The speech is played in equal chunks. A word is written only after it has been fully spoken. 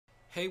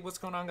Hey, what's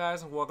going on,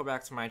 guys, and welcome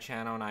back to my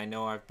channel. And I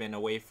know I've been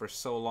away for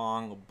so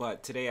long,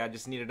 but today I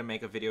just needed to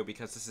make a video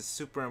because this is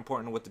super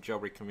important with the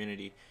jailbreak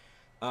community.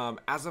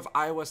 As of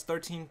iOS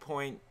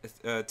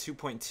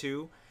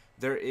 13.2.2,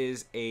 there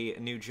is a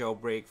new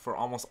jailbreak for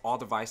almost all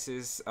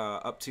devices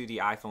up to the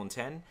iPhone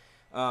 10,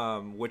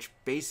 which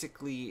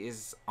basically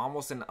is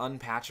almost an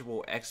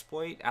unpatchable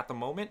exploit at the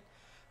moment.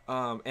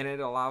 And it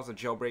allows a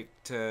jailbreak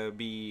to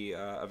be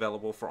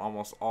available for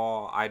almost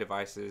all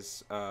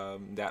iDevices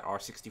that are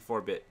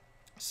 64-bit.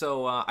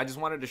 So I just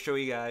wanted to show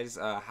you guys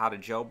how to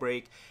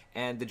jailbreak,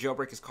 and the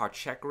jailbreak is called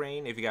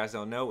Checkra1n. If you guys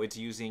don't know, it's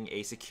using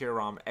a secure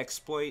ROM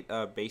exploit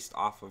based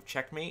off of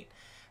Checkm8.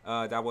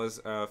 That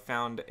was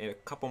found a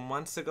couple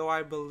months ago,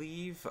 I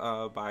believe,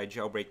 by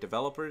jailbreak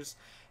developers.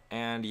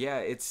 And yeah,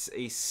 it's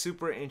a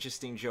super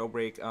interesting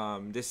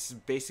jailbreak. This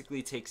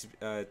basically takes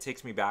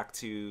me back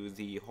to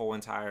the whole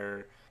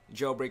entire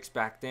jailbreaks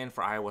back then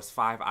for iOS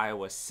 5,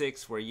 iOS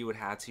 6, where you would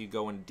have to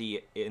go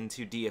into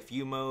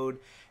DFU mode,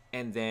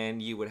 and then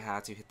you would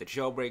have to hit the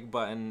jailbreak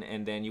button,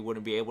 and then you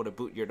wouldn't be able to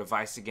boot your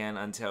device again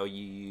until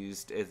you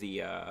used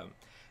the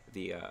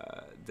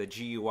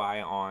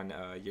GUI on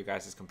your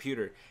guys'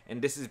 computer. And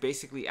this is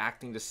basically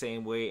acting the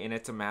same way, and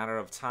it's a matter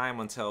of time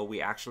until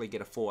we actually get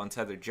a full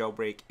untethered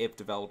jailbreak if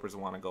developers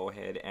want to go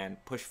ahead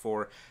and push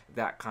for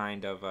that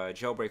kind of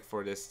jailbreak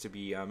for this to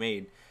be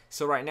made.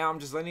 So right now I'm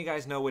just letting you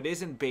guys know it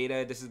is in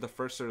beta. This is the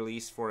first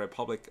release for a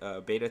public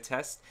beta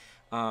test.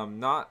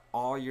 Not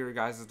all your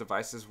guys'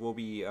 devices will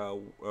be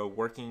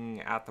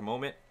working at the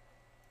moment.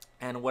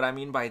 And what I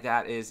mean by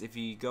that is, if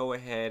you go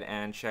ahead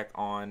and check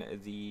on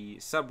the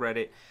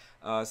subreddit,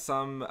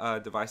 some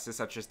devices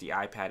such as the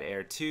iPad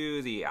Air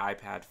 2, the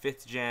iPad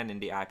 5th gen, and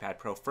the iPad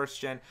Pro 1st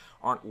gen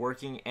aren't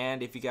working.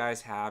 And if you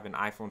guys have an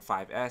iPhone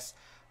 5S,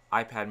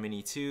 iPad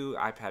Mini 2,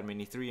 iPad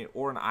Mini 3,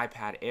 or an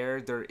iPad Air,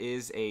 there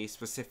is a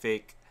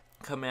specific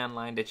command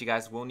line that you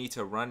guys will need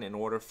to run in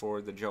order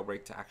for the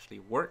jailbreak to actually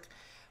work.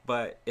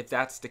 But if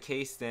that's the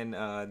case, then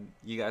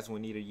you guys will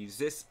need to use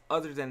this.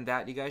 Other than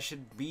that, you guys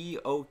should be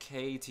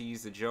okay to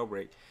use the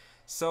jailbreak.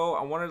 So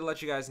I wanted to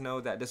let you guys know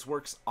that this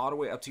works all the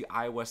way up to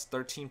iOS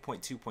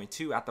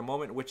 13.2.2 at the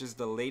moment, which is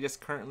the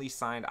latest currently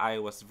signed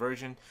iOS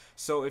version.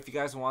 So if you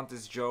guys want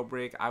this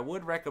jailbreak, I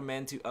would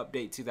recommend to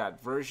update to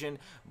that version.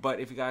 But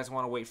if you guys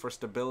want to wait for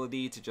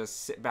stability, to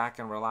just sit back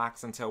and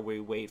relax until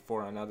we wait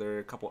for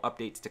another couple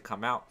updates to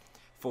come out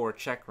for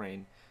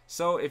Checkra1n.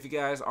 So if you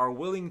guys are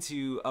willing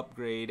to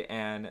upgrade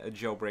and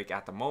jailbreak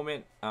at the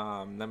moment,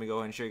 let me go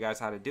ahead and show you guys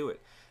how to do it.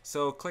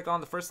 So click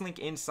on the first link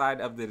inside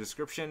of the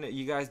description.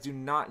 You guys do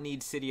not need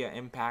Cydia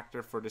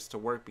Impactor for this to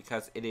work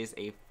because it is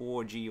a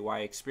full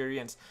GUI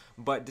experience,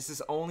 but this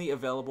is only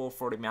available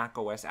for the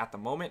macOS at the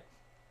moment.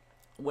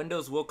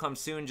 Windows will come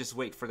soon, just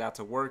wait for that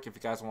to work. If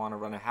you guys want to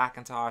run a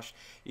Hackintosh,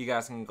 you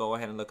guys can go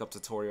ahead and look up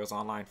tutorials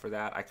online for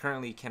that. I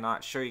currently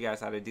cannot show you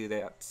guys how to do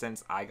that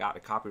since I got a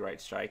copyright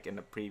strike in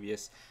the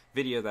previous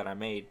video that I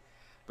made.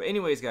 But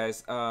anyways,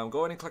 guys, go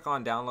ahead and click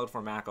on download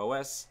for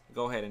macOS.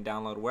 Go ahead and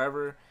download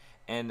wherever,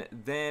 and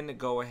then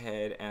go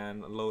ahead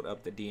and load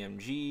up the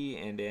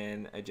DMG, and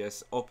then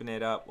just open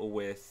it up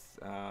with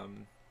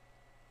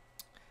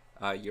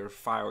your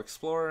file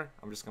explorer.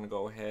 I'm just going to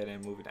go ahead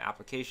and move into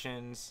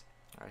applications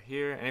right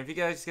here. And if you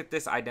guys get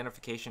this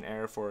identification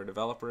error for a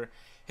developer,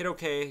 hit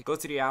OK, go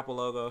to the Apple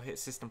logo, hit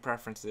system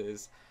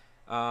preferences,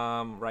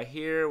 right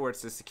here where it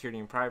says security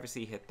and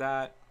privacy, hit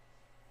that,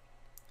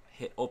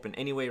 hit open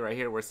anyway right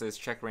here where it says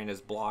Checkra1n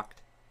is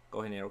blocked, go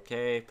ahead and hit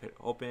OK, hit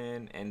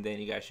open, and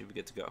then you guys should be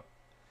good to go.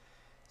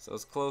 So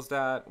let's close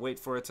that, wait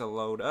for it to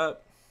load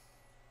up,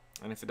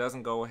 and if it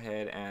doesn't, go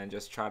ahead and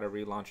just try to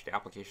relaunch the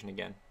application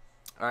again.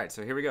 Alright,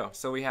 so here we go.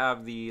 So we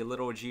have the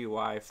little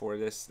GUI for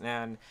this,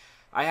 and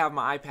I have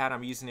my iPad.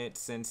 I'm using it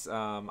since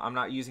I'm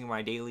not using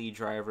my daily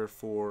driver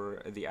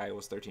for the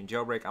iOS 13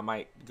 jailbreak. I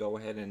might go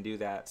ahead and do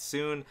that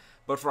soon,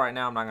 but for right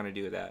now, I'm not going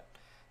to do that.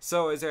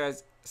 So as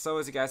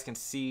you guys can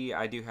see,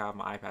 I do have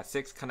my iPad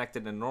 6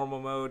 connected in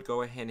normal mode.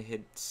 Go ahead and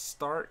hit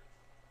start,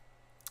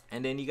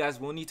 and then you guys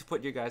will need to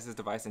put your guys'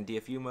 device in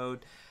DFU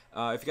mode.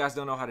 If you guys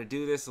don't know how to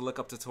do this, look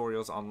up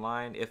tutorials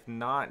online. If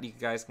not, you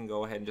guys can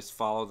go ahead and just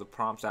follow the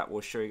prompts that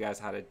will show you guys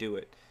how to do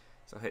it.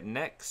 So hit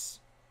next.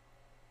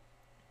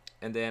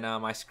 And then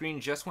my screen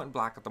just went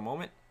black at the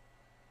moment.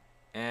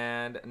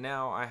 And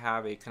now I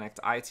have a connect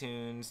to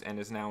iTunes and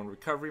is now in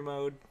recovery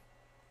mode.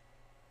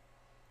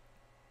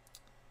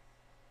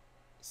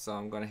 So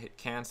I'm going to hit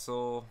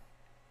cancel.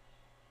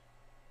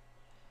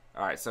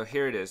 Alright, so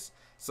here it is.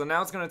 So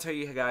now it's going to tell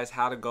you guys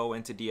how to go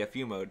into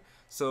DFU mode.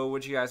 So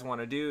what you guys want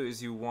to do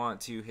is you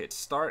want to hit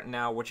start.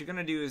 Now what you're going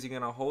to do is you're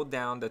going to hold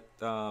down the,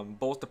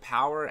 both the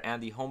power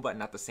and the home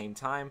button at the same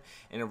time.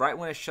 And right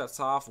when it shuts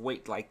off,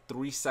 wait like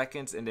 3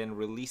 seconds and then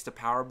release the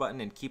power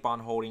button and keep on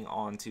holding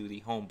on to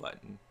the home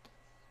button.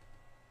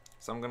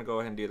 So I'm going to go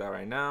ahead and do that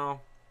right now.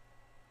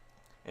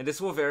 And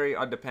this will vary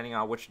depending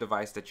on which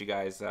device that you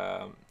guys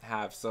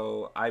have.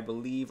 So I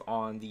believe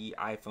on the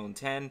iPhone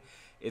 10,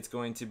 it's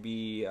going to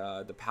be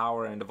the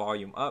power and the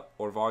volume up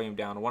or volume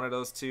down, one of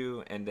those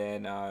two, and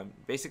then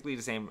basically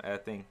the same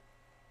thing.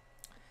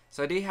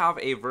 So I do have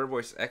a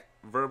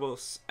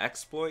verbose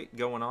exploit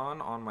going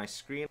on my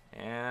screen,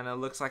 and it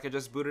looks like I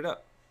just booted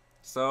up.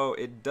 So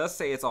it does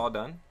say it's all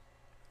done.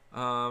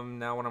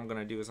 Now what I'm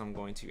gonna do is I'm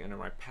going to enter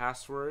my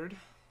password,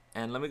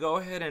 and let me go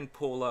ahead and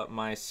pull up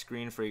my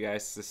screen for you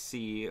guys to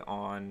see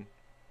on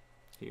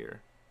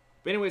here.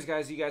 But anyways,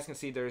 guys, you guys can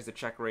see there's the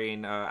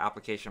Checkra1n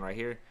application right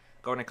here.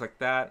 Go ahead and click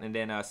that, and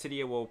then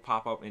Cydia will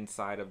pop up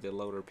inside of the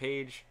loader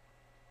page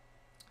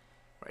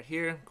right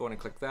here. Go ahead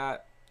and click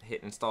that,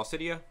 hit install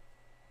Cydia.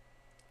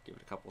 Give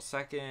it a couple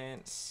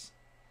seconds.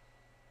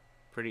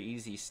 Pretty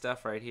easy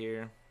stuff right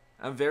here.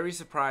 I'm very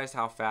surprised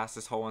how fast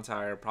this whole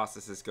entire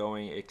process is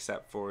going,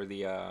 except for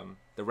the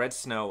Red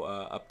Snow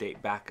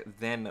update back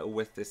then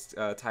with this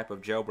type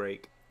of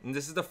jailbreak. And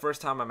this is the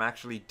first time I'm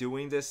actually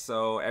doing this,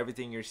 so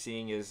everything you're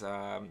seeing is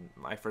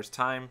my first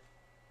time.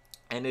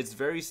 And it's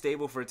very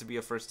stable for it to be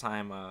a first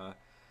time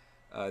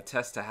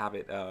test to have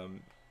it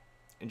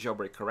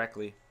jailbreak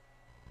correctly.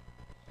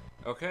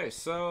 Okay,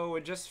 so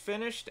it just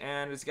finished,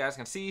 and as you guys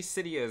can see,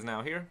 Cydia is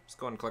now here. Let's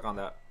go ahead and click on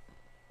that.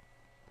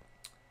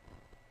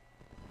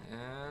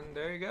 And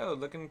there you go,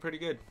 looking pretty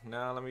good.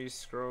 Now let me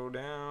scroll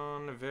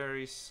down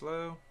very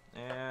slow,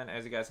 and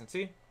as you guys can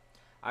see,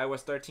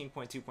 iOS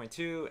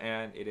 13.2.2,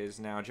 and it is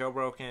now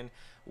jailbroken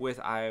with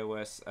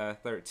iOS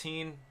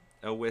 13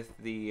 with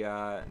the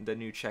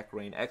new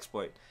Checkra1n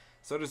exploit.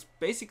 So that's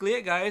basically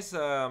it, guys.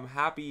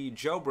 Happy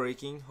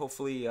jailbreaking.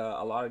 Hopefully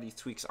a lot of these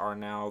tweaks are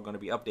now going to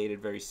be updated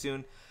very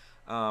soon.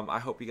 I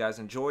hope you guys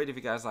enjoyed. If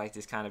you guys like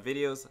these kind of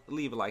videos,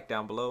 leave a like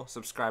down below.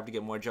 Subscribe to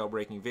get more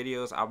jailbreaking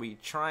videos. I'll be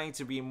trying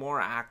to be more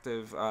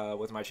active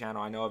with my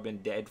channel. I know I've been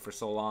dead for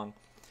so long.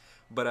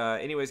 But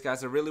anyways,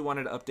 guys, I really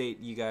wanted to update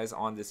you guys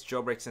on this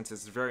jailbreak since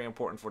it's very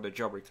important for the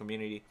jailbreak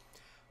community.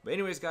 But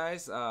anyways,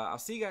 guys, I'll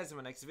see you guys in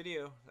my next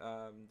video.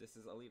 This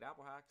is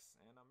EliteAppleHacks,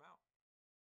 and I'm out.